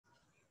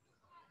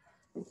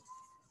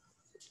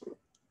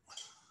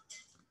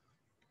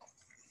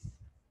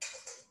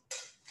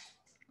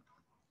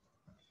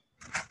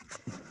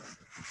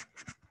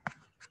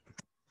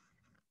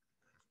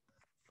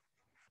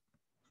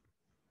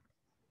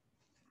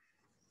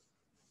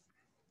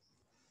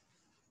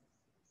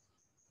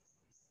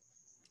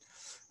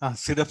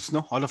Syrups,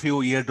 no, all of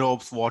you,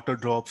 eardrops, water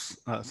drops,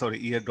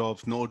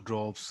 eardrops, no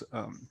drops,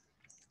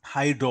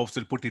 high drops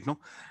will put it, no,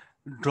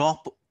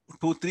 drop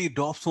 2, 3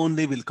 drops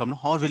only will come. No?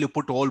 Or will you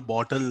put all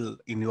bottle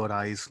in your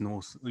eyes,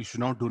 nose? You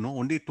should not do, no,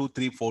 only 2,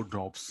 3, 4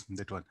 drops,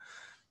 that one.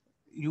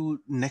 You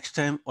next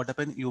time, what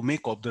happen, you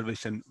make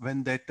observation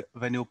when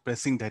you're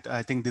pressing that.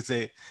 I think this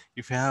a,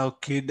 if you have a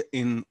kid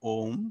in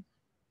home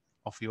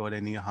of your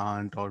any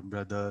aunt or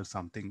brother,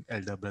 something,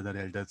 elder brother,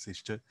 elder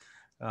sister,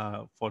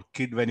 for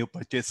kid, when you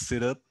purchase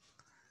syrup,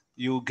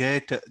 you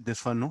get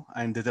this one, no,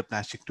 and there's a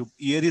plastic tube.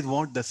 Here is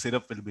what the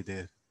syrup will be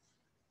there.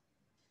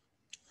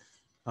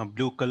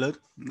 Blue color.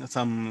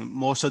 Some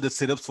most of the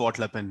syrups what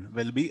will happen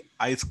will be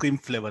ice cream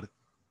flavor.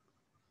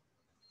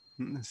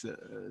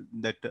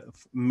 That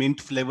mint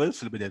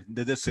flavors will be there.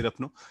 There's a syrup,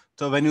 no.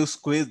 So when you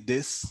squeeze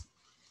this,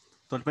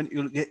 so when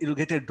you'll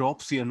get a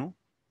drops here, no.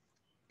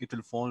 It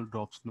will fall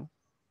drops, no.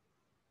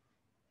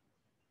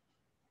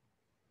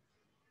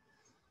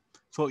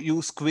 So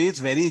you squeeze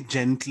very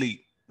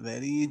gently.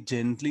 Very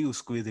gently you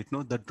squeeze it,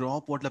 no. The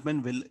drop what will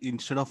happen will,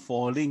 instead of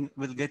falling,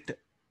 will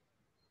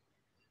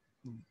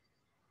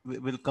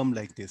come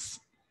like this.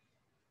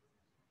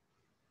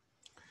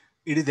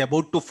 It is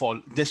about to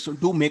fall. Just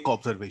do make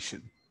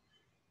observation.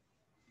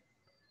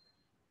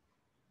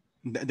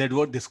 That's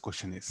what this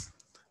question is.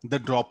 The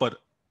dropper.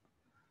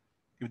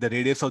 If the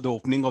radius of the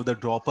opening of the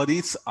dropper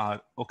is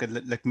R, okay,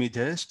 let me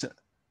just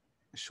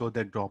show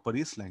that dropper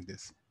is like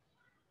this.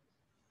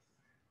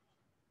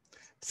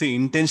 See,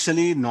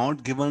 intentionally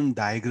not given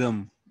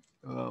diagram.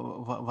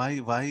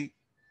 Why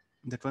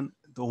that one?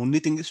 The only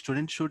thing is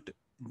student should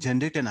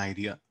generate an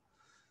idea.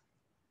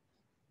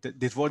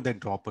 This what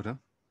that dropper. Huh?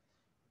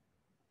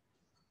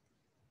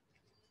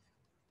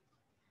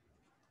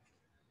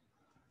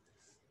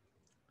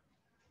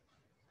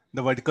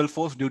 The vertical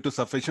force due to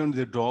sufficient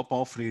the drop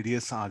of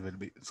radius R will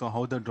be. So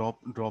how the drop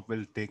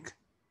will take?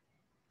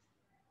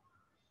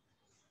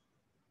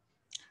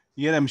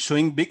 Here I'm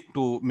showing big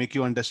to make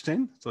you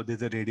understand. So this is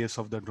the radius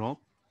of the drop.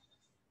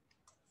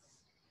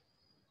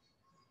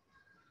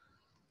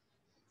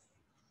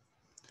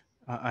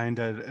 And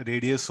the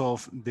radius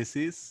of this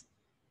is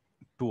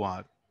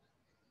 2R.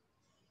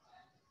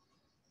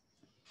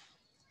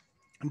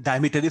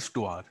 Diameter is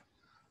 2R.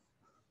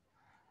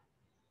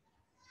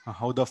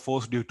 How the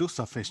force due to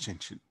surface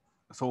tension.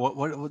 So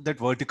what that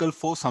vertical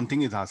force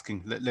something is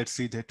asking. Let's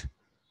see that.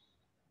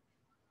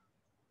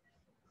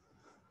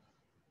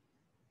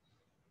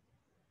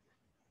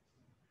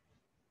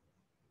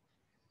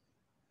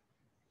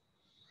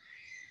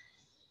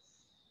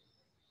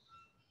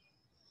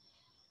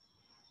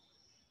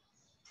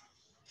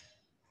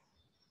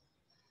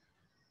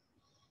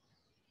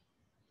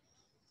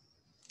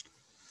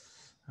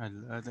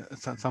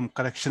 Some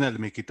correction, I'll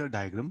make it a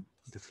diagram.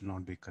 This will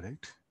not be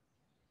correct.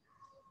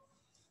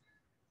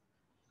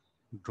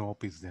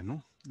 Drop is there,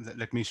 no?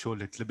 Let me show a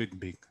little bit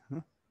big. Huh?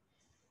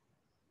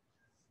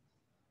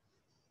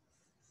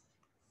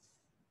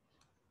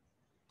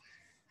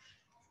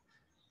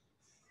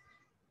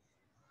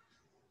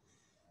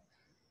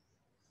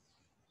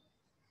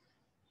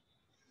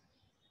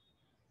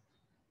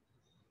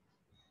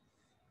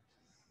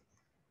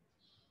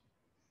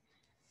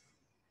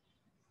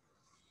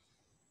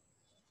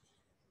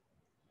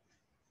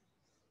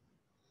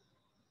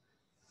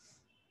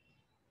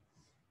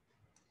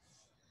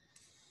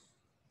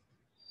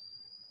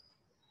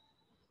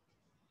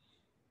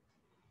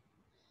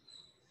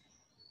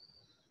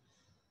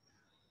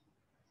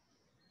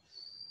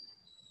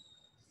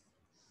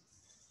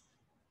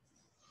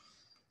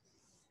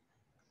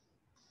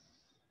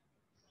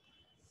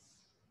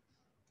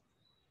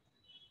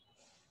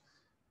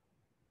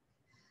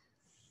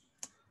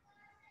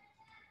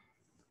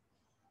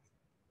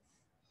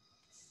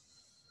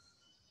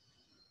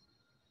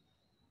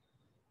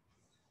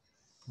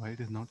 Why it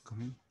is not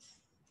coming?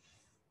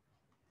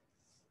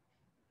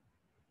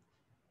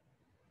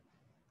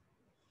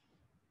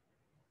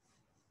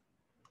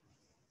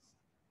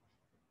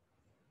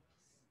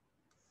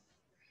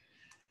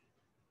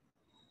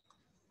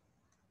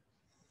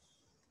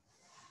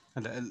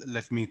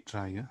 Let me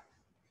try. Yeah?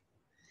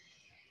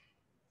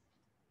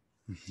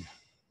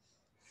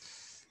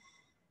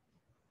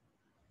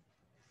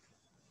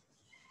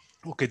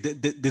 Okay,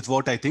 this is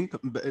what I think.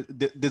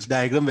 This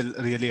diagram will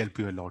really help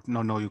you a lot.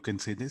 Now you can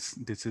see this.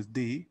 This is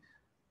the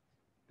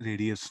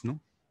radius, no?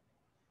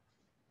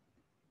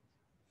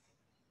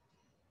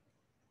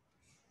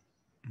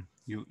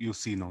 You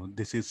see now,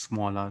 this is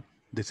smaller,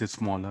 this is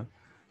smaller.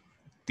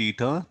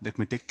 Theta, let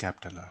me take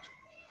capital R.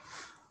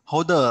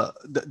 How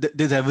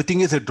this everything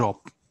is a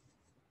drop.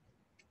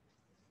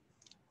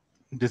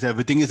 This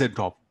everything is a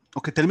drop.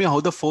 Okay, tell me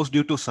how the force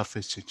due to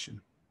surface tension.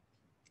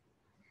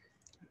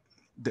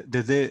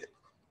 There's a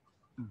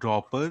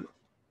dropper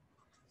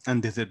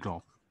and this is a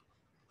drop.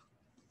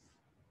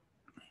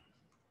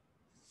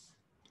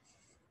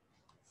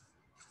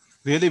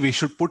 Really, we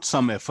should put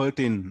some effort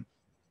in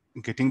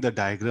getting the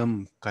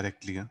diagram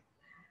correctly. Huh?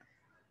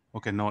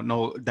 Okay,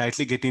 now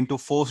directly get into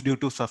force due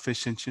to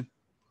surface tension.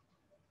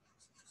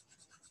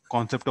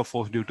 Concept of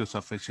force due to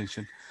surface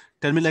tension.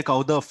 Tell me like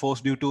how the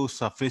force due to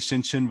surface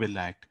tension will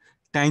act.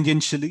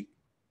 Tangentially.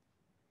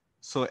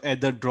 So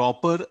at the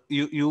dropper,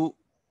 you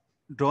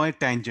draw a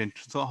tangent.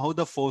 So how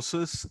the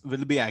forces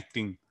will be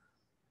acting?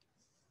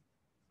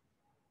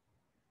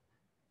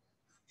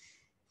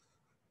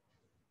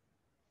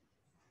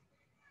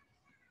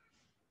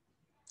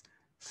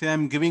 See,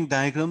 I'm giving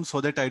diagrams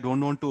so that I don't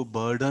want to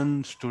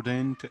burden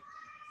student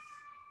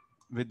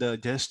with the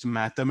just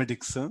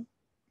mathematics,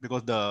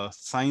 because the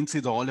science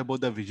is all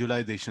about the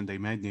visualization, the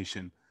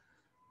imagination.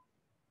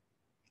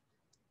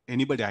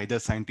 Anybody, either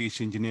scientist,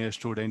 engineer,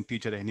 student,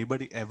 teacher,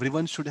 anybody,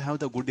 everyone should have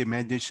the good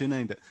imagination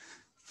and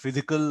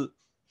physical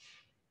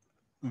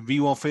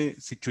view of a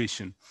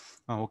situation.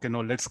 Okay,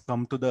 now let's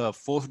come to the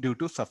force due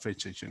to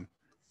surface tension.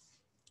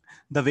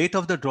 The weight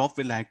of the drop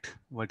will act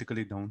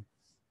vertically down.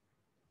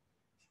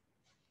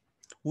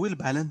 Who will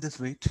balance this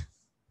weight?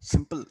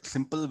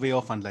 Simple way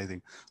of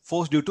analyzing.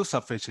 Force due to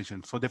surface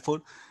tension. So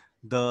therefore,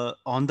 the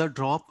on the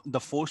drop, the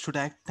force should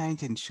act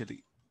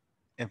tangentially.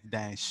 F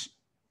dash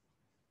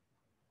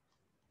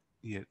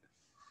here.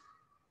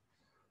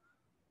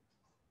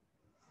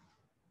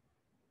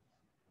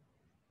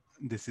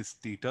 This is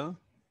theta.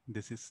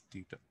 This is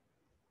theta.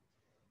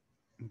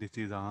 This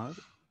is R.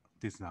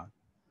 This is R.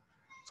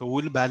 So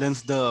we'll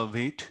balance the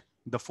weight,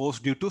 the force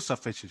due to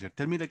surface tension.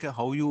 Tell me like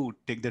how you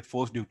take that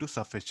force due to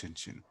surface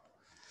tension.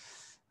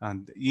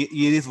 And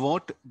here is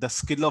what the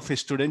skill of a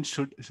student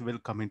should will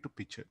come into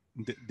picture.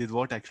 This is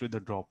what actually the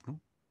drop. No?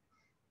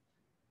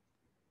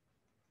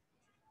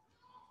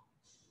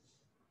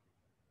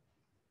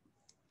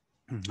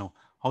 No.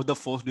 How the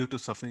force due to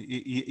surface.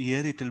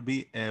 Here it will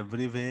be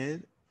everywhere.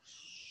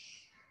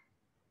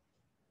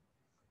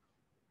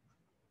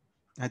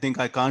 I think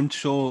I can't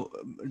show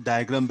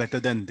diagram better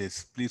than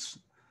this. Please,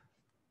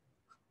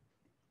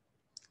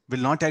 will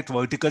not act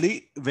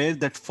vertically where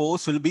that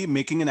force will be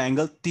making an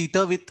angle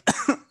theta with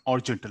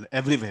horizontal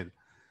everywhere.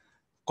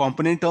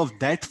 Component of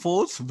that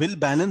force will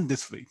balance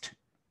this weight.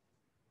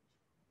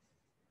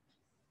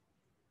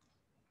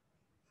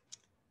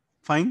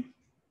 Fine?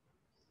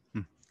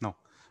 No.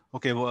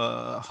 Okay,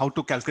 how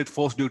to calculate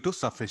force due to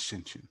surface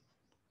tension?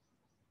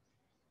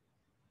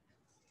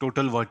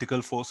 Total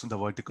vertical force, the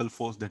vertical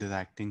force that is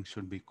acting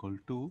should be equal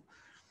to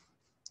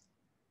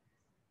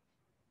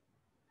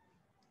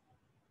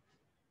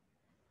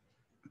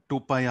 2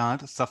 pi r.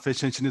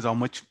 Surface tension is how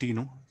much T,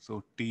 no?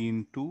 So T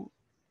into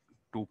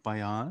 2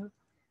 pi r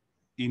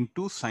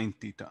into sine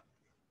theta.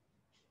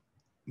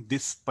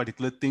 This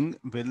particular thing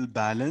will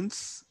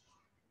balance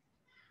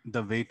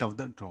the weight of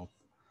the drop.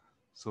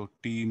 So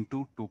T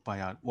into 2 pi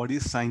r. What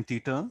is sine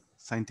theta?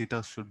 Sine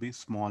theta should be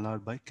small r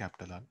by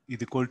capital R is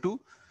equal to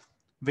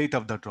weight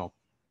of the drop.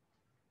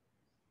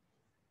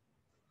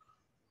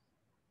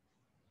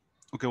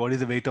 Okay, what is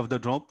the weight of the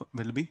drop?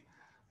 Will be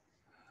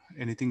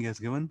anything he has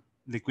given?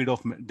 Liquid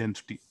of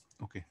density.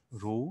 Okay,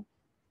 rho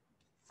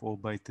 4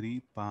 by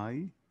 3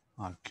 pi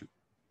r cube.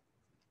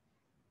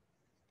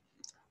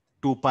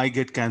 2 pi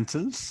get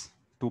cancels.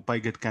 2 pi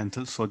get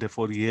cancels. So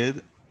therefore here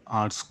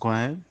r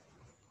square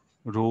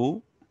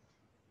rho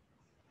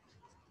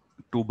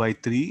 2 by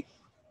 3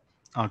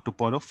 r to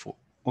power of 4.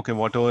 Okay,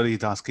 whatever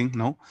he's asking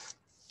now.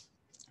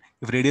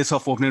 If radius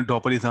of opening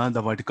dropper is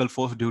the vertical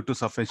force due to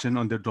suffocation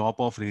on the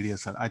drop of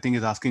radius. I think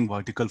he's asking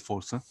vertical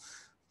force.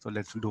 So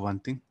let's do one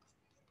thing.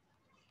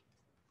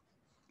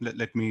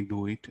 Let me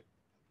do it.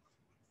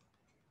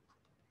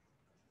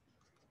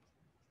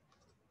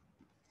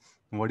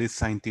 What is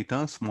sine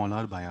theta? Small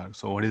r by r.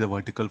 So what is the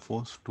vertical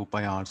force? 2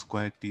 pi r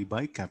square t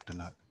by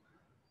capital R.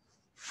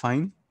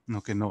 Fine.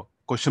 Okay, no.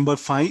 Question number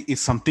 5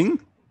 is something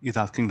is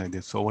asking like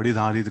this. So what is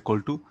r is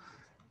equal to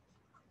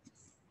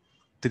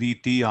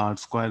 3t r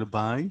square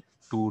by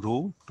 2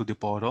 rho to the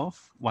power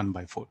of 1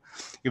 by 4.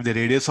 If the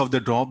radius of the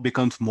drop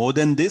becomes more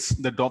than this,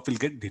 the drop will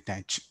get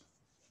detached.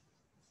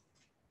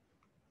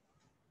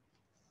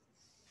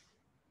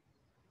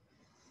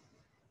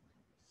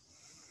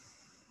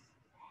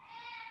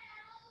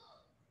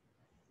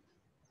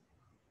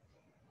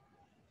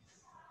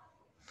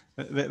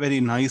 Very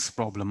nice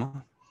problem.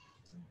 Huh?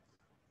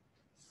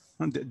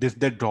 This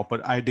that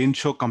dropper. I didn't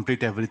show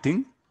complete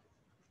everything.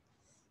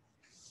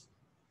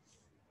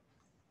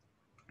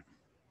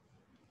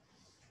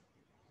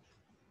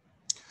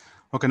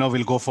 Okay, now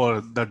we'll go for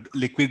the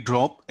liquid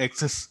drop,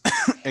 excess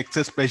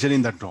excess pressure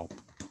in the drop.